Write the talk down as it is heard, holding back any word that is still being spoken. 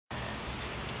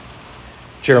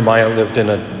Jeremiah lived in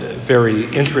a very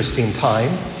interesting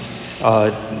time,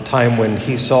 a time when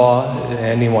he saw,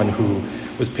 anyone who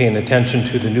was paying attention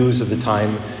to the news of the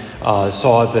time,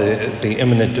 saw the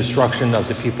imminent destruction of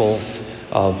the people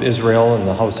of Israel and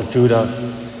the house of Judah,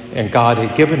 and God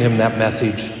had given him that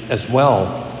message as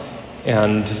well.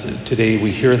 And today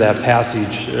we hear that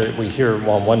passage,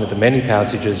 one of the many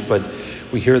passages, but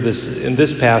we hear this in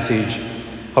this passage,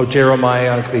 how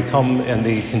Jeremiah, they come and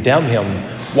they condemn him.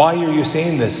 Why are you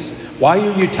saying this? Why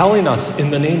are you telling us in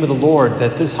the name of the Lord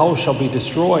that this house shall be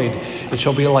destroyed? It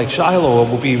shall be like Shiloh.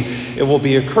 It will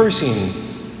be a cursing.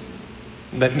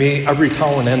 That may every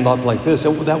town end up like this.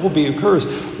 That will be a curse.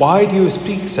 Why do you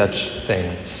speak such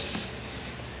things?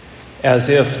 As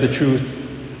if the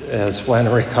truth, as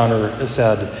Flannery Connor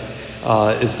said,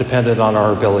 is dependent on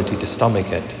our ability to stomach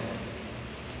it.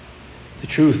 The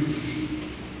truth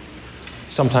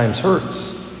sometimes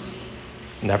hurts.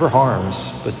 Never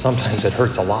harms, but sometimes it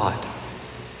hurts a lot.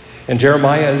 And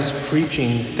Jeremiah is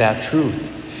preaching that truth.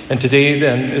 And today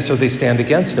then, so they stand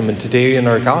against him. And today in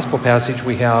our gospel passage,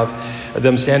 we have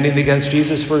them standing against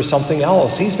Jesus for something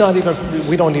else.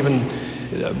 We don't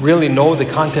even really know the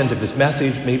content of his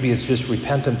message. Maybe it's just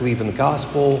repent and believe in the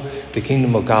gospel. The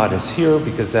kingdom of God is here,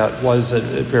 because that was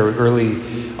very early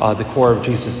the core of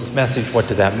Jesus' message. What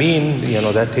did that mean?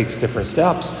 That takes different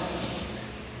steps.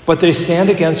 But they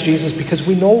stand against Jesus because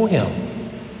we know him.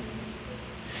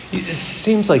 It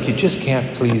seems like you just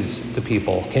can't please the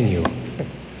people, can you?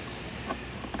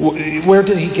 Where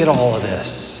did he get all of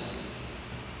this?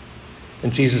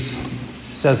 And Jesus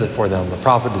says it for them. The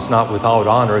prophet is not without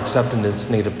honor except in its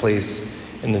native place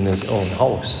and in his own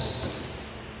house.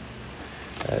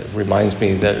 It reminds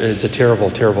me that it's a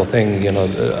terrible, terrible thing.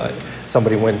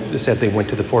 Somebody said they went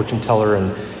to the fortune teller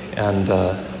and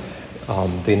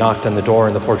they knocked on the door,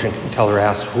 and the fortune teller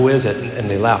asked, "Who is it?" And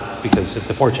they left, because if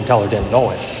the fortune teller didn't know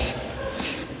it.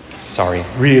 Sorry,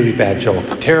 really bad joke,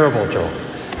 terrible joke.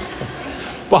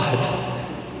 But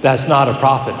that's not a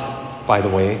prophet, by the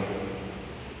way.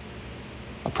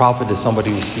 A prophet is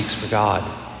somebody who speaks for God.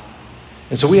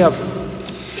 And so we have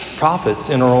prophets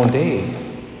in our own day.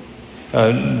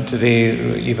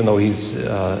 Today, even though he's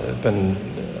been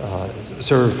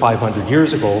served 500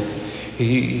 years ago,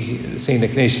 St.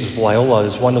 Ignatius of Loyola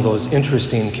is one of those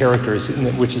interesting characters,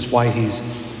 which is why he's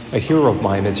a hero of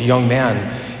mine. As a young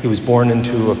man, he was born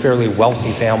into a fairly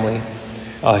wealthy family.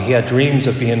 He had dreams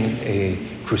of being a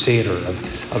crusader,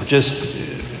 of just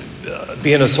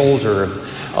being a soldier,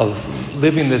 of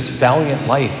living this valiant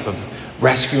life, of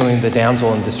rescuing the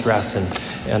damsel in distress,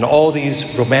 and all these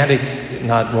romantic,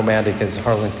 not romantic as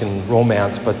Harlequin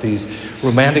romance, but these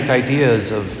romantic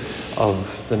ideas of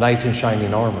the knight in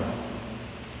shining armor.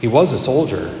 He was a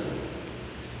soldier,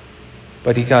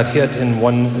 but he got hit in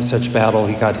one such battle.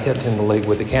 He got hit in the leg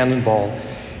with a cannonball,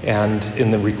 and in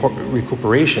the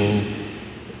recuperation,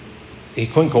 he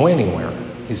couldn't go anywhere.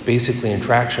 He's basically in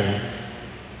traction,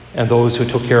 and those who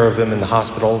took care of him in the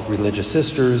hospital, religious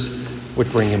sisters,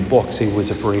 would bring him books. He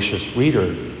was a voracious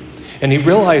reader. And he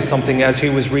realized something as he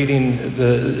was reading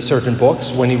the certain books,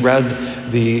 when he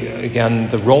read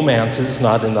the romances,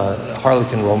 not in the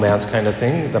Harlequin romance kind of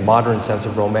thing, the modern sense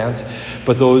of romance,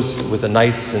 but those with the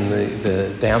knights and the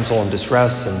damsel in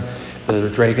distress and the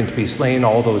dragon to be slain,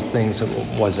 all those things. It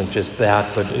wasn't just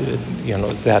that, but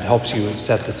that helps you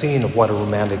set the scene of what a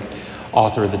romantic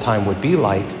author of the time would be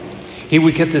like. He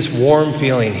would get this warm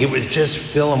feeling. He would just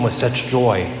fill him with such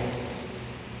joy.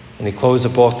 And he'd close a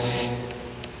book,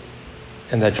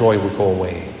 and that joy would go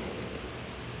away.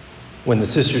 When the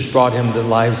sisters brought him the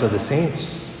lives of the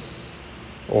saints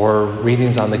or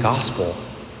readings on the gospel,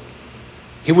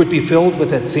 he would be filled with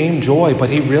that same joy, but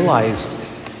he realized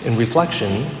in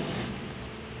reflection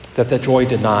that joy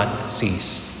did not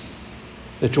cease.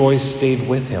 The joy stayed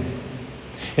with him.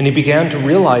 And he began to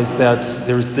realize that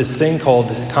there's this thing called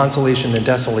consolation and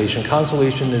desolation.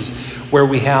 Consolation is where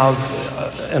we have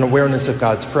an awareness of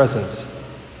God's presence.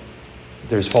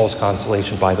 There's false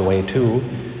consolation, by the way, too,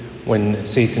 when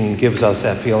Satan gives us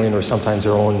that feeling, or sometimes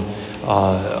our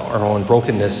own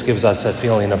brokenness gives us that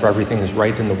feeling of everything is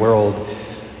right in the world,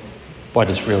 but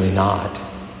it's really not.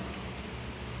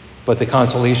 But the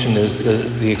consolation is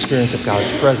the experience of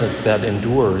God's presence that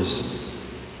endures.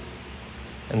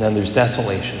 And then there's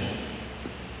desolation,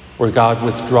 where God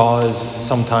withdraws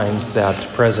sometimes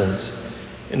that presence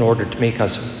in order to make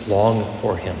us long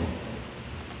for him.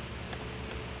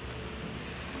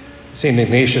 St.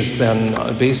 Ignatius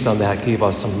then, based on that, gave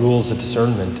us some rules of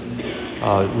discernment,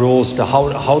 rules to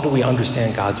how do we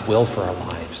understand God's will for our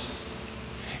lives.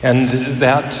 And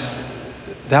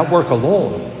that work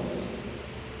alone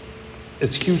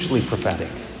is hugely prophetic.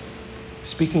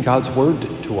 speaking God's word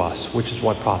to us, which is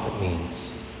what prophet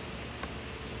means.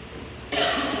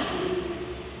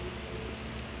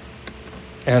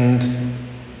 And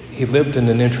he lived in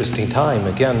an interesting time.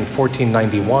 Again,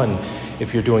 1491,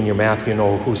 if you're doing your math, you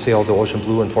know who sailed the ocean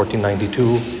blue in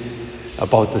 1492.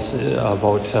 About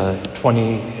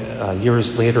 20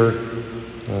 years later,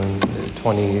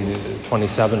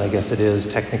 2027, I guess it is,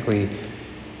 technically,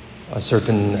 a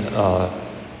certain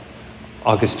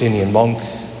Augustinian monk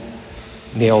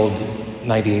nailed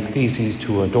 98 Theses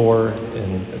to a door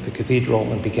in the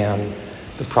cathedral and began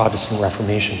the Protestant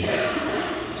Reformation.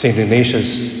 St.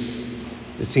 Ignatius,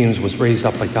 it seems, was raised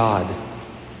up by God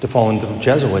to found the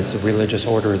Jesuits, the religious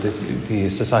order, the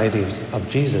Society of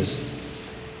Jesus,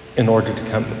 in order to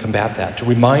combat that, to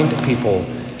remind people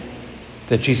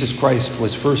that Jesus Christ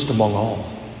was first among all,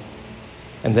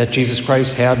 and that Jesus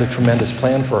Christ had a tremendous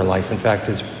plan for our life. In fact,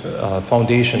 his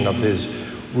foundation of his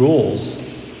rules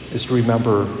is to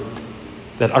remember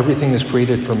that everything is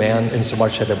created for man in so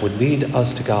much that it would lead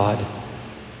us to God,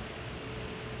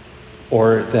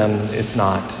 or then, if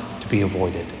not, to be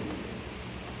avoided.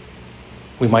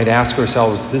 We might ask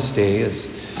ourselves this day,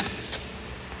 as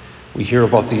we hear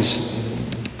about these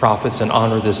prophets and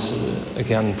honor this,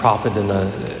 again, prophet in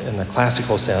a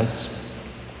classical sense,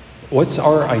 what's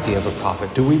our idea of a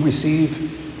prophet? Do we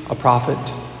receive a prophet,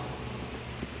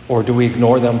 or do we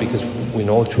ignore them because we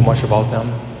know too much about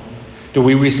them? Do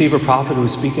we receive a prophet who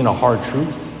is speaking a hard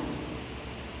truth?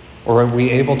 Or are we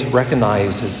able to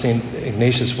recognize, as St.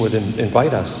 Ignatius would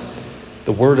invite us,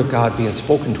 the word of God being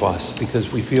spoken to us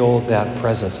because we feel that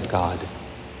presence of God,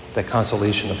 that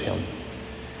consolation of him?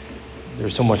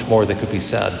 There's so much more that could be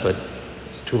said, but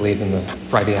it's too late in the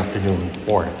Friday afternoon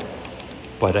for it.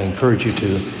 But I encourage you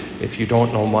to, if you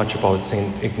don't know much about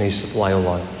St. Ignatius of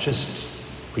Loyola, just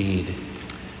read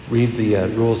the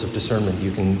rules of discernment.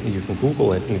 You can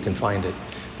Google it and you can find it.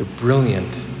 They're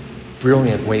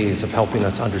brilliant ways of helping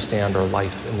us understand our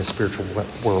life in the spiritual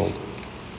world.